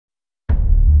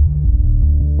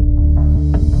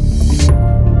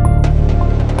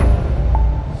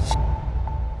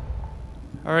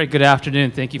right, good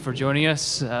afternoon. Thank you for joining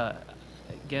us.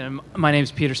 Again, my name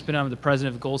is Peter Spina. I'm the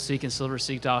president of GoldSeek and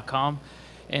SilverSeek.com.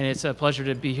 And it's a pleasure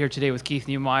to be here today with Keith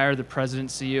Neumeyer, the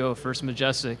president and CEO of First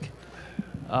Majestic.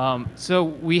 So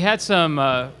we had some,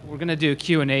 we're going to do a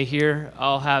Q&A here.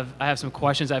 I have some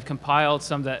questions I've compiled,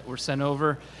 some that were sent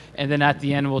over. And then at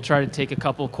the end, we'll try to take a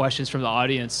couple of questions from the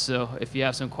audience. So if you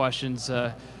have some questions,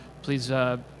 please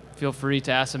feel free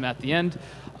to ask them at the end.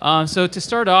 So to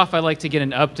start off, I'd like to get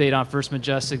an update on First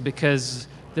Majestic because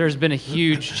there's been a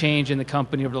huge change in the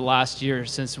company over the last year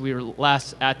since we were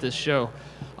last at this show.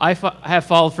 I have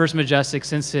followed First Majestic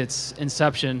since its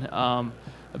inception,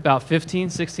 about 15,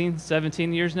 16,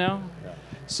 17 years now. Yeah.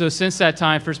 So since that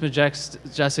time, First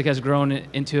Majestic has grown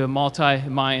into a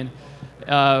multi-mine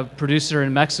producer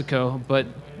in Mexico, but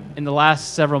in the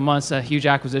last several months, a huge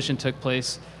acquisition took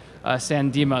place. San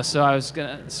Dimas. So I was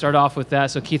going to start off with that.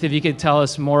 So Keith, if you could tell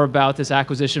us more about this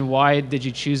acquisition, why did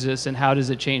you choose this, and how does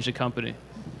it change the company?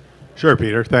 Sure,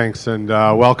 Peter. Thanks, and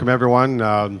welcome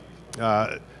everyone.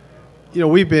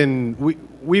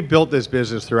 We built this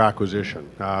business through acquisition.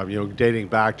 Dating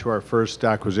back to our first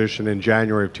acquisition in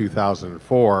January of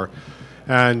 2004,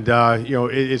 and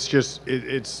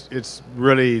it's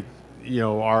really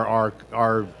our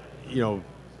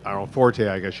I don't know, forte,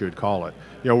 I guess you would call it.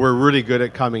 We're really good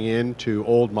at coming into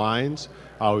old mines.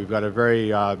 We've got a very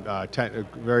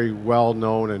very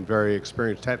well-known and very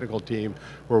experienced technical team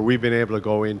where we've been able to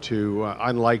go into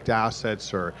unliked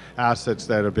assets or assets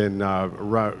that have been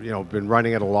been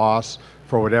running at a loss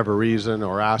for whatever reason,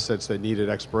 or assets that needed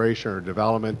exploration or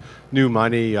development, new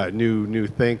money, new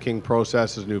thinking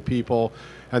processes, new people.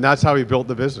 And that's how we built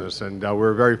the business. And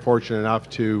we're very fortunate enough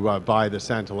to buy the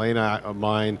Santa Elena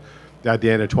mine at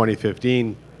the end of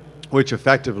 2015, which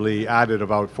effectively added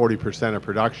about 40% of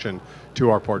production to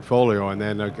our portfolio, and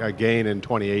then again in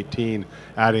 2018,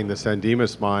 adding the San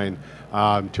Dimas mine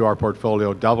to our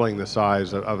portfolio, doubling the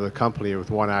size of the company with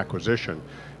one acquisition.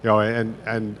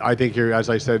 And I think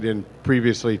as I said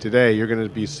previously today, you're going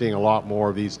to be seeing a lot more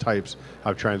of these types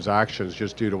of transactions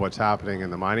just due to what's happening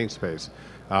in the mining space.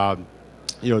 And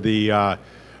this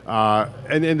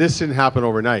didn't happen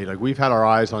overnight. Like, we've had our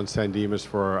eyes on San Dimas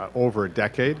for over a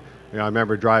decade. I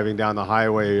remember driving down the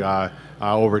highway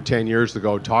over 10 years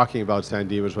ago talking about San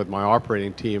Dimas with my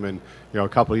operating team, and a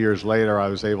couple of years later I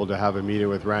was able to have a meeting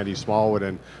with Randy Smallwood,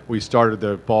 and we started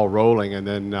the ball rolling, and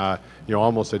then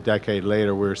almost a decade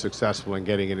later we were successful in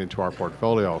getting it into our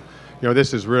portfolio.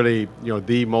 This is really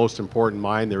the most important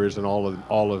mine there is in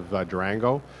all of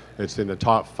Durango. It's in the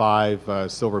top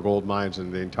 5 silver gold mines in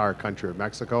the entire country of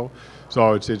Mexico.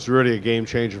 So it's really a game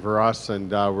changer for us, and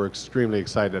we're extremely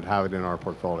excited to have it in our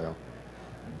portfolio.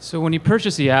 So when you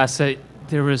purchased the asset,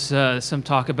 there was some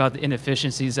talk about the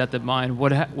inefficiencies at the mine.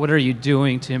 What are you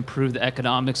doing to improve the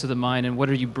economics of the mine, and what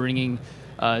are you bringing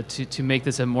to make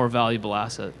this a more valuable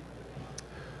asset?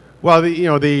 Well,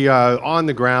 the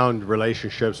on-the-ground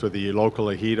relationships with the local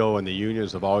ejido and the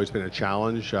unions have always been a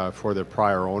challenge for the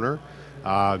prior owner.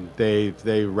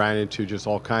 They ran into just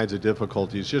all kinds of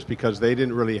difficulties just because they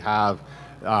didn't really have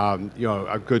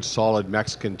a good solid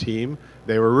Mexican team.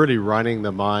 They were really running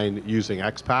the mine using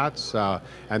expats,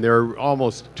 and they're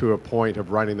almost to a point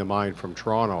of running the mine from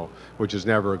Toronto, which is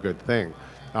never a good thing.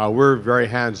 We're very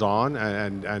hands-on,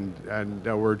 and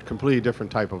we're a completely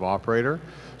different type of operator.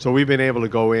 So we've been able to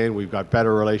go in, we've got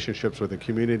better relationships with the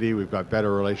community, we've got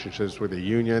better relationships with the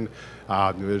union.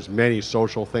 There's many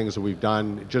social things that we've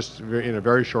done just in a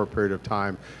very short period of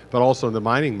time, but also in the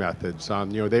mining methods.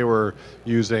 They were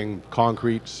using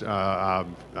concrete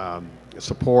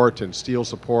support and steel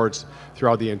supports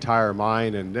throughout the entire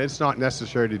mine, and it's not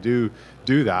necessary to do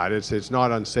that. It's not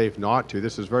unsafe not to.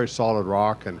 This is very solid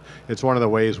rock, and it's one of the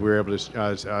ways we were able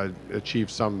to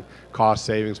achieve some cost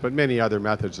savings, but many other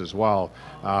methods as well.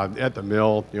 At the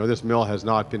mill, this mill has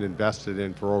not been invested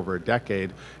in for over a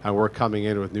decade, and we're coming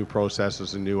in with new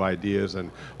processes and new ideas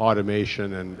and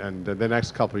automation, and the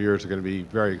next couple of years are going to be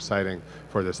very exciting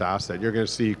for this asset. You're going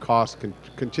to see costs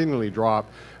continually drop.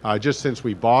 Just since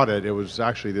we bought it, it was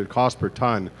actually the cost per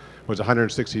ton was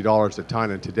 $160 a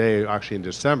ton, and today, actually in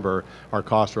December, our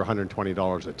costs were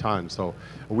 $120 a ton. So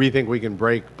we think we can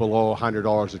break below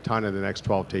 $100 a ton in the next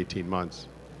 12 to 18 months.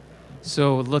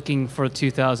 So looking for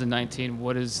 2019,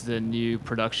 what is the new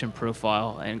production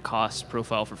profile and cost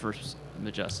profile for First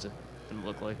Majestic going to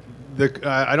look like?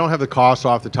 I don't have the cost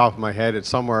off the top of my head. It's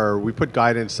somewhere, we put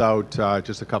guidance out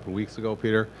just a couple of weeks ago,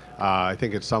 Peter. I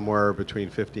think it's somewhere between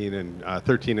 13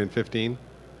 and 15.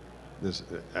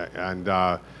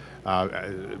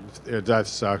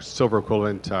 That's silver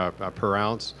equivalent per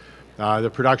ounce.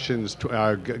 The production's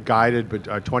guided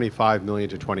but 25 million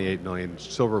to 28 million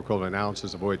silver equivalent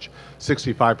ounces, of which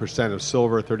 65% is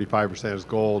silver, 35% is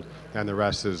gold, and the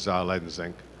rest is lead and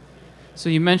zinc. So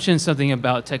you mentioned something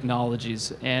about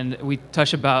technologies, and we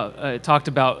talked about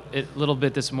it a little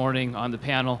bit this morning on the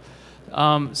panel.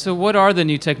 So what are the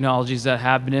new technologies that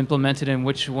have been implemented, and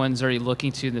which ones are you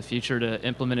looking to in the future to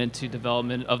implement into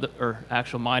development of or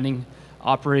actual mining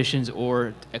operations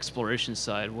or exploration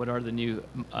side? What are the new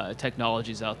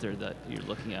technologies out there that you're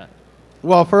looking at?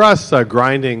 Well, for us,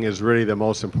 grinding is really the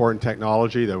most important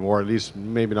technology, or at least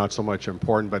maybe not so much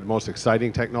important, but most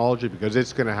exciting technology, because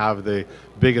it's going to have the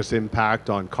biggest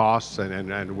impact on costs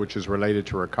and which is related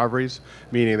to recoveries,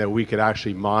 meaning that we could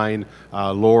actually mine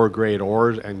lower grade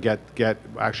ores and get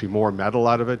actually more metal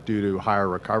out of it due to higher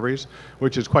recoveries,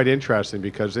 which is quite interesting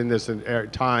because in this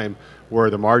time where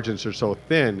the margins are so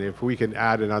thin, if we can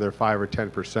add another 5 or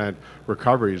 10%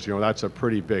 recoveries, that's a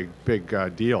pretty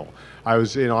big deal. I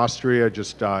was in Austria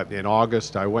just in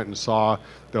August. I went and saw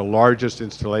the largest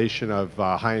installation of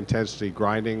high-intensity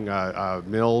grinding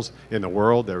mills in the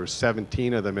world. There were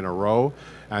 17 of them in a row,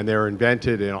 and they were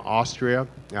invented in Austria,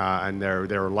 and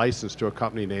they were licensed to a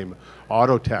company named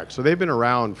Autotech. So they've been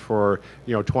around for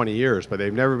 20 years, but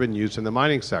they've never been used in the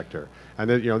mining sector. And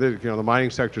the mining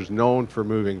sector is known for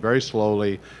moving very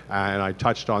slowly, and I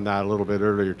touched on that a little bit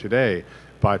earlier today.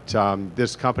 But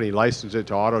this company licensed it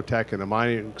to Autotech, and the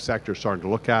mining sector is starting to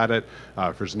look at it.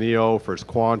 First Neo, First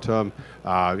Quantum.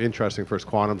 Interesting, First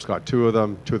Quantum's got two of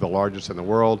them, two of the largest in the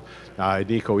world.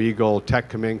 Nico Eagle, Tech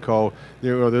Cominco.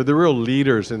 They're the real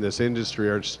leaders in this industry,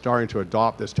 are starting to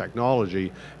adopt this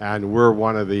technology, and we're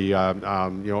one of the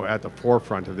at the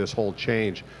forefront of this whole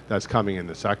change that's coming in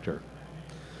the sector.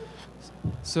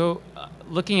 So,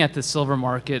 looking at the silver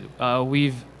market,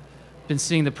 we've been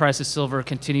seeing the price of silver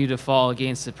continue to fall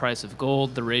against the price of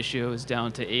gold. The ratio is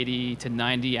down to 80 to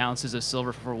 90 ounces of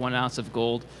silver for 1 ounce of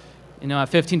gold. At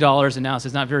 $15 an ounce,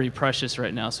 it's not very precious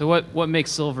right now. So what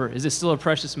makes silver? Is it still a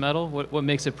precious metal? What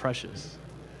makes it precious?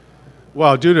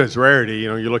 Well, due to its rarity,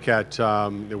 you look at,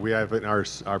 we have in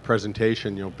our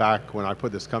presentation, back when I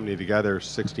put this company together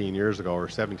 16 years ago, or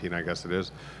 17, I guess it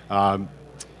is,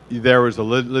 there was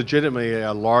legitimately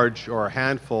a large or a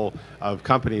handful of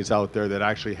companies out there that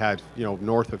actually had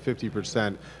north of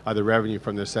 50% of the revenue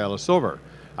from the sale of silver,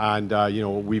 and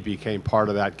we became part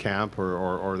of that camp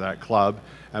or that club.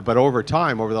 But over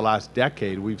time, over the last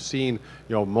decade, we've seen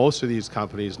most of these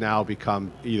companies now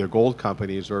become either gold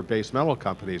companies or base metal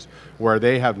companies, where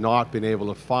they have not been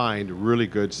able to find really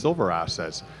good silver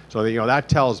assets. So that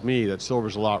tells me that silver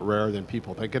is a lot rarer than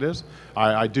people think it is.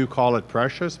 I do call it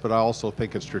precious, but I also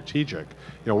think it's strategic.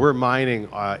 We're mining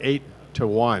 8 to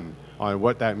 1. On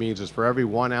what that means is for every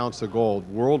 1 ounce of gold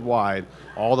worldwide,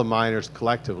 all the miners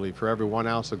collectively, for every 1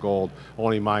 ounce of gold,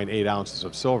 only mine 8 ounces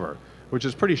of silver, which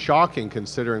is pretty shocking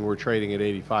considering we're trading at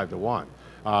 85 to 1.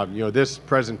 This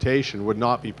presentation would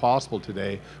not be possible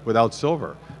today without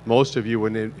silver. Most of you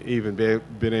wouldn't even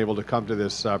been able to come to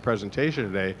this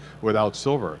presentation today without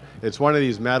silver. It's one of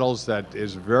these metals that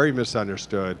is very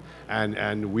misunderstood,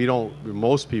 and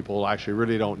most people actually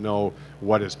really don't know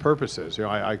what its purpose is.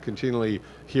 I continually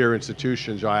hear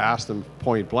institutions, I ask them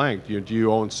point blank, do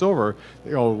you own silver?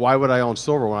 Why would I own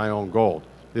silver when I own gold?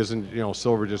 Isn't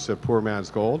silver just a poor man's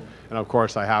gold? And of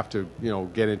course I have to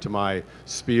get into my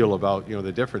spiel about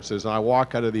the differences. And I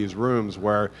walk out of these rooms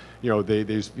where these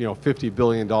 $50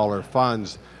 billion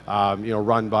funds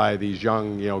run by these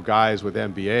young guys with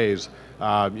MBAs.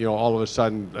 All of a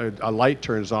sudden a light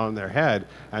turns on in their head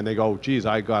and they go, geez,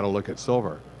 I got to look at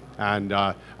silver. And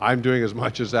I'm doing as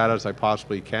much as that as I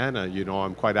possibly can.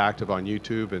 I'm quite active on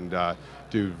YouTube and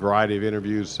do a variety of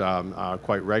interviews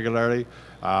quite regularly.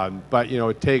 But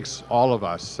it takes all of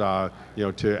us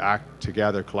to act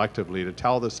together collectively to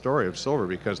tell the story of silver,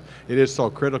 because it is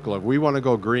so critical. If we want to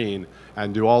go green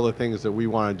and do all the things that we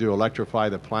want to do, electrify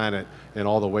the planet in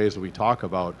all the ways that we talk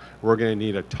about, we're going to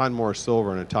need a ton more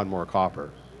silver and a ton more copper.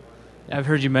 I've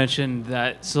heard you mention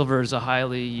that silver is a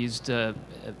highly used,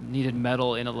 needed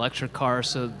metal in electric cars.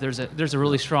 So there's a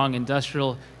really strong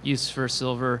industrial use for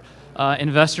silver.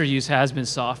 Investor use has been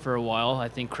soft for a while. I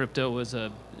think crypto was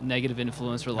a negative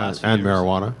influence for the last few years. And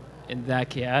marijuana. And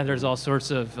there's all sorts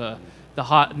of the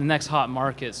next hot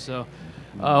market. So,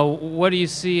 what do you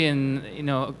see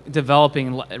in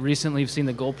developing? Recently, we've seen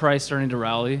the gold price starting to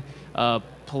rally.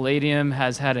 Palladium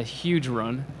has had a huge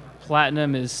run.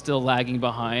 Platinum is still lagging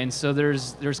behind. So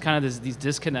there's kind of these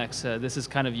disconnects. This is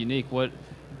kind of unique. What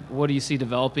do you see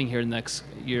developing here in the next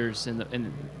years in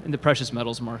the precious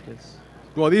metals markets?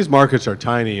 Well, these markets are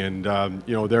tiny, and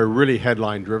they're really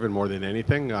headline driven more than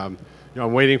anything.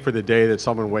 I'm waiting for the day that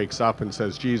someone wakes up and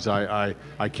says, geez, I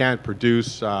can't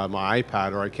produce my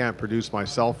iPad, or I can't produce my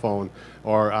cell phone,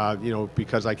 or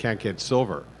because I can't get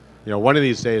silver. One of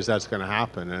these days that's going to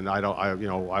happen, and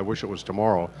I wish it was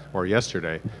tomorrow or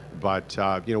yesterday. But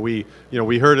we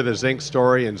heard of the zinc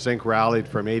story, and zinc rallied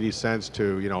from 80 cents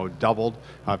to doubled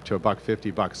up to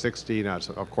 $1.50, $1.60. Now it's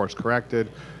of course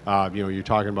corrected. You're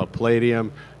talking about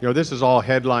palladium. This is all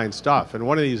headline stuff, and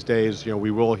one of these days,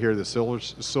 we will hear the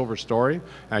silver story.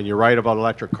 And you're right about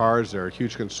electric cars; they're a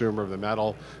huge consumer of the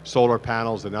metal. Solar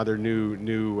panels, another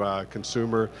new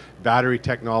consumer. Battery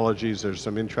technologies. There's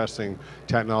some interesting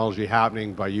technology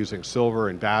happening by using silver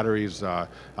in batteries.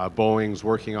 Boeing's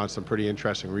working on some pretty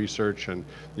interesting research, and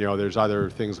there's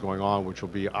other things going on which will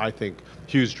be, I think,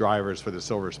 huge drivers for the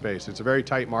silver space. It's a very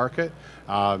tight market.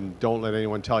 Don't let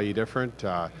anyone tell you different.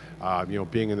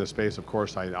 Being in the space, of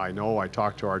course, I know. I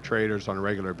talk to our traders on a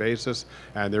regular basis,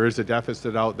 and there is a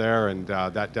deficit out there, and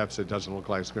that deficit doesn't look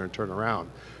like it's going to turn around.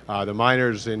 The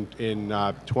miners in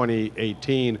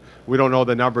 2018, we don't know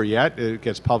the number yet. It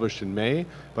gets published in May,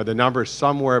 but the number is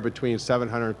somewhere between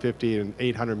 750 and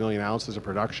 800 million ounces of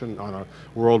production on a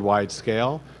worldwide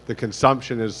scale. The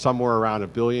consumption is somewhere around 1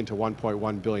 billion to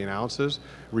 1.1 billion ounces.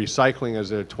 Recycling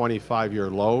is at a 25-year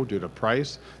low due to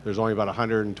price. There's only about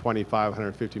 125,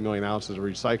 150 million ounces of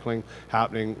recycling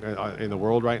happening in the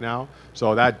world right now.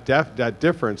 So that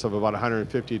difference of about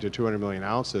 150 to 200 million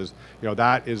ounces,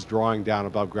 that is drawing down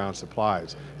above ground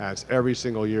supplies. And it's every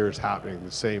single year is happening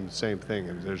the same thing,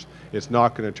 and it's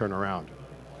not going to turn around.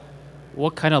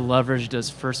 What kind of leverage does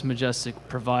First Majestic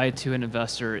provide to an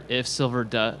investor if silver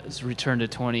does return to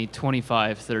 $20, $25,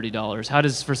 $30? How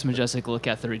does First Majestic look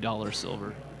at $30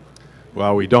 silver?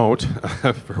 Well, we don't,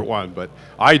 for one, but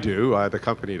I do. The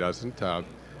company doesn't.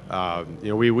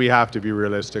 We have to be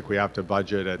realistic. We have to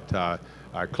budget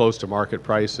at close to market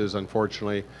prices,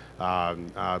 unfortunately.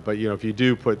 But if you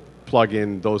do plug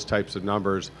in those types of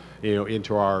numbers,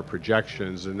 into our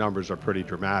projections, the numbers are pretty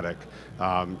dramatic.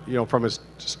 From a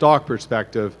stock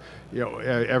perspective,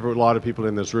 a lot of people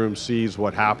in this room sees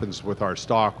what happens with our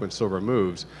stock when silver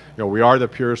moves. We are the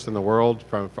purest in the world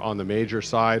on the major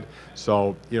side.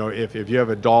 So, if you have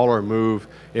 $1 move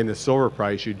in the silver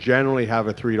price, you generally have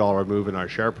a $3 move in our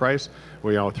share price.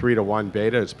 3 to 1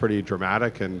 beta is pretty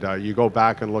dramatic, and you go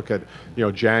back and look at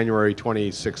January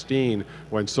 2016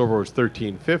 when silver was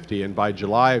 $13.50, and by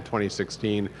July of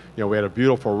 2016 we had a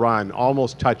beautiful run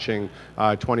almost touching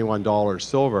 $21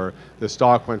 silver. The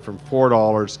stock went from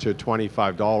 $4 to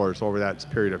 $25 over that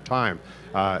period of time.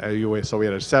 So we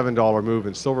had a $7 move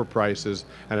in silver prices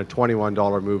and a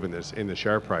 $21 move in the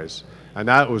share price, and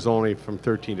that was only from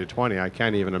 13 to 20. I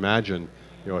can't even imagine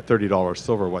a $30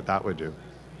 silver what that would do.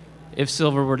 If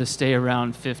silver were to stay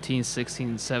around $15,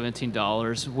 $16,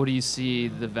 $17, what do you see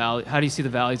the value? How do you see the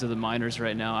values of the miners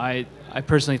right now? I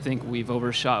personally think we've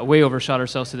way overshot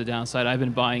ourselves to the downside. I've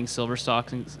been buying silver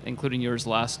stocks, including yours,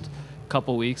 last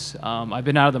couple weeks. I've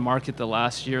been out of the market the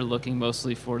last year, looking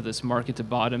mostly for this market to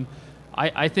bottom.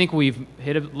 I think we've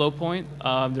hit a low point.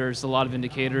 There's a lot of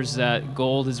indicators that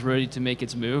gold is ready to make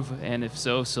its move, and if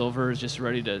so, silver is just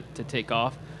ready to take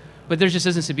off. But there just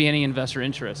doesn't seem to be any investor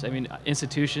interest. I mean,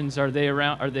 institutions, are they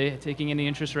around? Are they taking any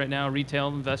interest right now? Retail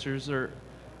investors are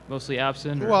mostly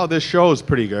absent? Or? Well, this show is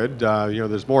pretty good.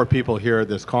 There's more people here at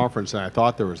this conference than I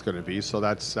thought there was going to be. So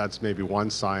that's maybe one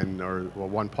sign, or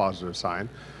one positive sign.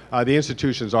 The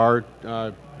institutions are,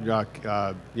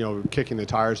 kicking the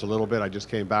tires a little bit. I just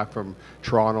came back from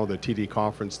Toronto, the TD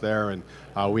conference there, and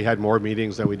we had more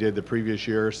meetings than we did the previous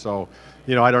year. So,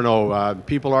 I don't know.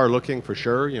 People are looking for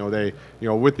sure.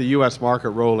 With the U.S.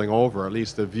 market rolling over, at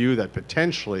least the view that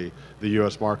potentially the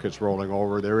U.S. market's rolling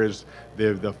over, there is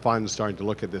the funds starting to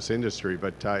look at this industry.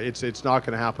 But it's not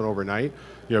going to happen overnight.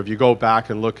 If you go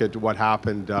back and look at what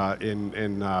happened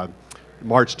in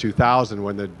March 2000,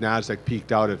 when the Nasdaq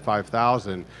peaked out at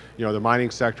 5,000, the mining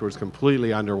sector was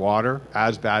completely underwater,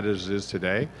 as bad as it is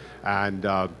today.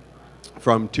 And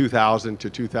from 2000 to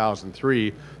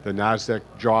 2003, the Nasdaq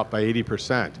dropped by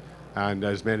 80%. And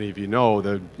as many of you know,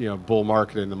 the bull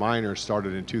market in the miners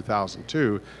started in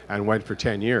 2002 and went for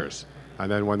 10 years.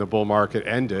 And then when the bull market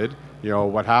ended,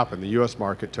 what happened? The U.S.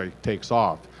 market takes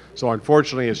off. So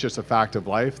unfortunately, it's just a fact of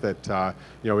life that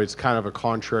it's kind of a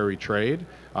contrary trade.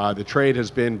 The trade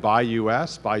has been by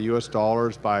U.S.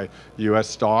 dollars, by U.S.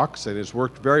 stocks, and it's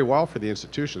worked very well for the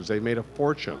institutions. They've made a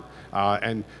fortune.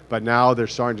 But now they're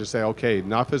starting to say, okay,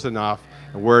 enough is enough,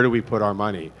 and where do we put our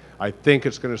money? I think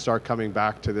it's going to start coming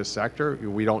back to this sector.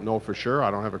 We don't know for sure.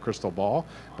 I don't have a crystal ball.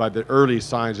 But the early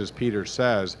signs, as Peter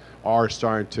says, are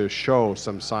starting to show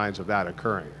some signs of that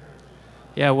occurring.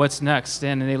 Yeah, what's next?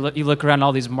 And you look around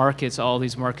all these markets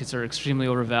are extremely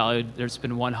overvalued. There's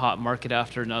been one hot market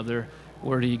after another.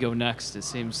 Where do you go next? It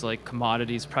seems like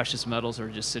commodities, precious metals are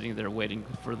just sitting there waiting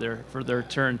for their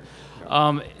turn.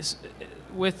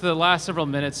 With the last several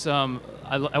minutes, I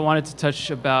wanted to touch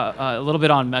about a little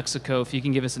bit on Mexico. If you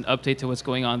can give us an update to what's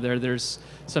going on there. There's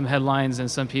some headlines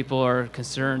and some people are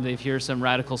concerned. They hear some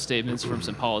radical statements from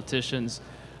some politicians.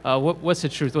 What's the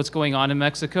truth? What's going on in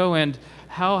Mexico, and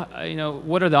how,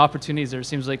 what are the opportunities there? It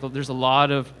seems like there's a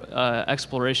lot of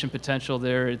exploration potential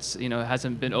there. It's, it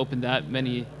hasn't been open that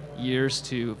many years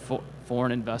to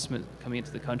foreign investment coming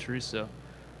into the country. So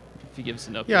if you give us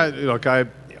an update. Yeah, look, I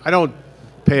don't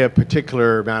pay a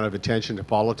particular amount of attention to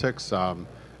politics.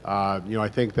 I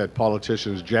think that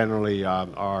politicians generally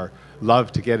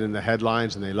love to get in the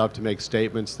headlines, and they love to make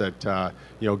statements that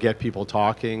get people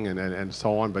talking and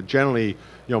so on. But generally,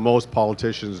 most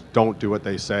politicians don't do what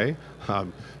they say.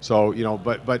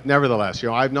 But nevertheless,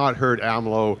 I've not heard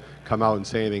AMLO come out and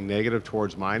say anything negative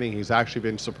towards mining. He's actually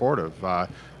been supportive.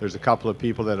 There's a couple of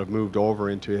people that have moved over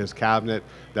into his cabinet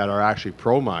that are actually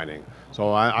pro-mining.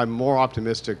 So I'm more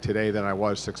optimistic today than I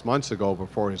was 6 months ago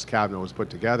before his cabinet was put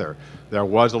together. There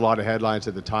was a lot of headlines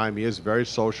at the time. He is very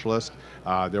socialist.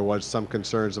 There was some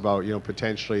concerns about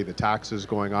potentially the taxes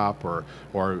going up or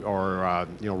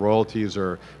royalties,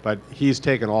 but he's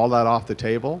taken all that off the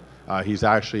table. He's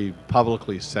actually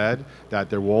publicly said that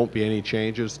there won't be any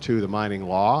changes to the mining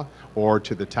law or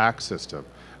to the tax system.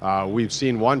 We've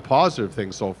seen one positive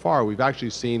thing so far. We've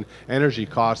actually seen energy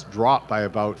costs drop by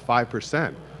about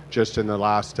 5%. Just in the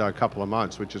last couple of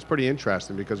months, which is pretty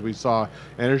interesting because we saw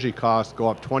energy costs go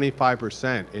up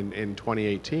 25% in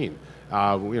 2018.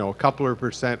 A couple of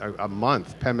percent a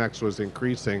month, Pemex was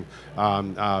increasing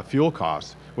fuel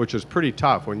costs, which is pretty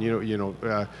tough when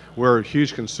we're a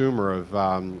huge consumer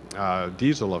of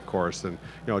diesel, of course, and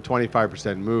a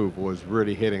 25% move was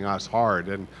really hitting us hard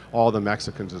and all the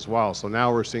Mexicans as well. So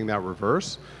now we're seeing that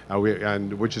reverse,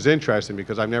 which is interesting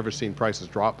because I've never seen prices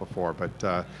drop before.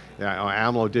 But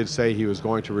AMLO did say he was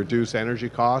going to reduce energy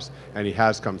costs, and he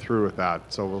has come through with that.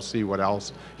 So we'll see what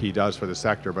else he does for the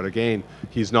sector. But again,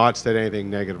 he's not said anything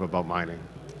negative about mining.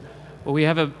 Well, we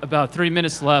have about 3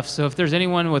 minutes left, so if there's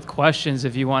anyone with questions,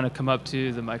 if you want to come up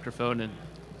to the microphone.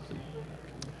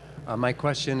 My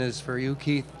question is for you,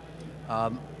 Keith.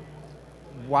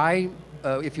 Why,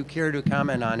 if you care to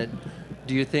comment on it,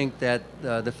 do you think that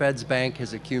the Fed's bank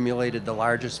has accumulated the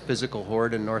largest physical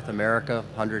hoard in North America,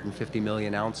 150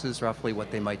 million ounces, roughly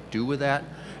what they might do with that?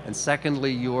 And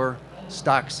secondly, your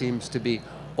stock seems to be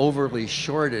overly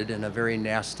shorted in a very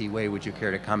nasty way. Would you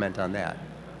care to comment on that?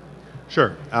 Sure.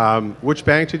 Which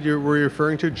bank were you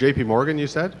referring to? JP Morgan, you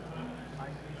said?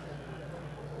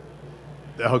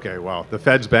 Okay, well, the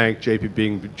Fed's bank,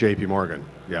 being JP Morgan.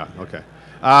 Yeah, okay.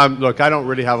 Look, I don't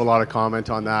really have a lot of comment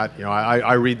on that.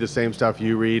 I read the same stuff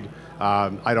you read.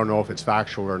 I don't know if it's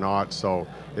factual or not, so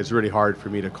it's really hard for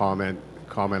me to comment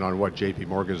on what JP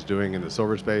Morgan is doing in the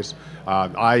silver space.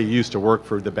 I used to work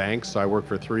for the banks. So I worked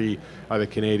for three of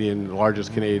the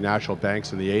largest Canadian national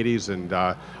banks in the 80s, and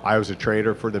I was a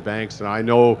trader for the banks. And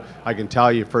I can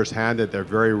tell you firsthand that they're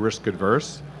very risk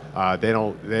adverse. They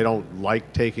don't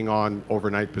like taking on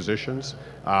overnight positions.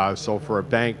 So for a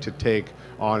bank to take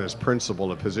on as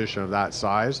principal a position of that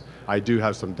size, I do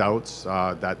have some doubts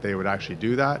that they would actually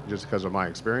do that just because of my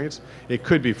experience. It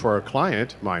could be for a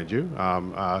client, mind you,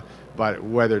 but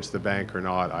whether it's the bank or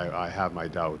not, I have my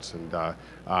doubts. And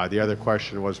the other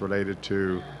question was related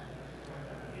to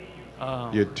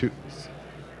you had two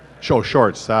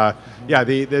shorts. Yeah,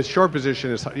 the short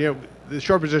position is the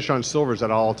short position on silver is at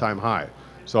an all-time high.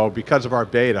 So because of our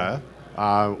beta,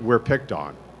 we're picked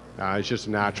on. It's just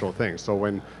a natural thing. So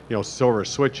when silver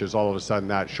switches, all of a sudden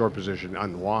that short position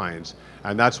unwinds,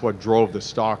 and that's what drove the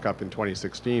stock up in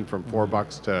 2016 from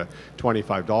 $4 to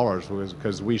 $25. Was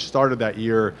because we started that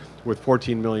year with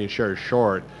 14 million shares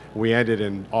short. We ended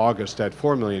in August at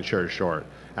 4 million shares short,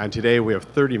 and today we have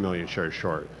 30 million shares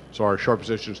short. So our short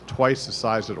position is twice the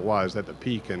size that it was at the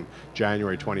peak in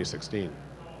January 2016.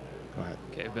 Go ahead.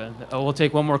 Okay, Ben. We'll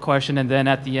take one more question, and then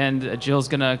at the end, Jill's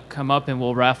going to come up and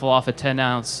we'll raffle off a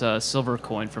 10-ounce silver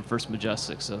coin from First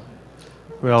Majestic. So,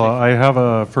 well, I have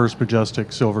a First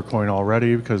Majestic silver coin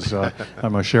already because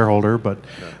I'm a shareholder. But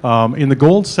in the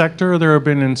gold sector, there have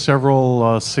been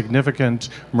several significant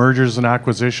mergers and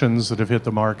acquisitions that have hit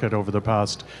the market over the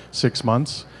past 6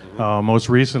 months. Most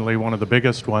recently, one of the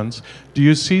biggest ones. Do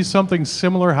you see something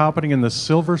similar happening in the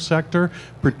silver sector,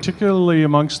 particularly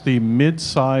amongst the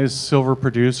mid-sized silver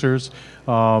producers,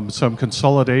 some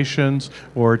consolidations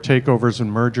or takeovers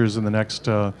and mergers in the next,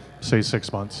 say,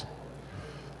 6 months?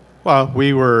 Well,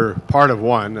 we were part of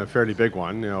one, a fairly big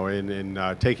one. You know,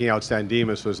 in taking out San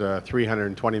Dimas was a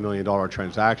 $320 million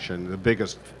transaction, the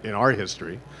biggest in our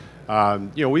history.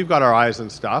 You know, we've got our eyes on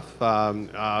stuff.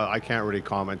 I can't really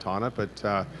comment on it,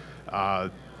 but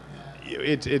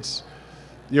it's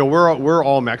you know, we're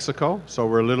all Mexico, so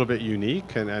we're a little bit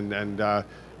unique, and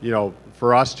you know,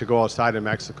 for us to go outside of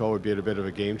Mexico would be a bit of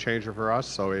a game changer for us.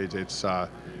 So it's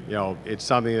you know, it's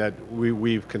something that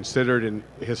we've considered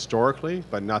historically,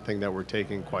 but nothing that we're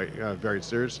taking quite very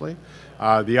seriously.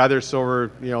 The other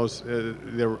silver, you know,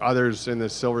 there were others in the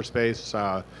silver space.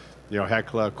 You know,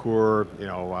 Hecla, Coeur. You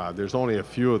know, there's only a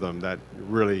few of them that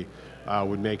really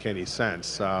would make any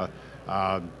sense. You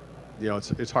know,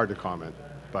 it's hard to comment.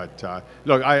 But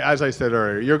look, as I said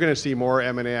earlier, you're going to see more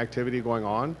M&A activity going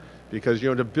on because, you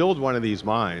know, to build one of these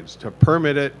mines, to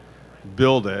permit it,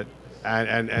 build it,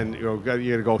 and you know, you got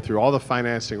to go through all the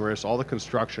financing risk, all the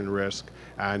construction risk,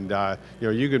 and you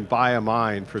know, you can buy a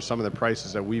mine for some of the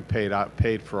prices that we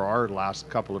paid for our last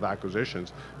couple of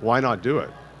acquisitions. Why not do it?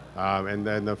 And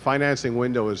then the financing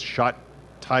window is shut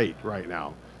tight right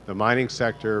now. The mining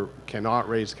sector cannot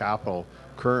raise capital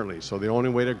currently, so the only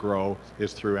way to grow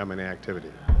is through M&A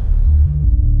activity.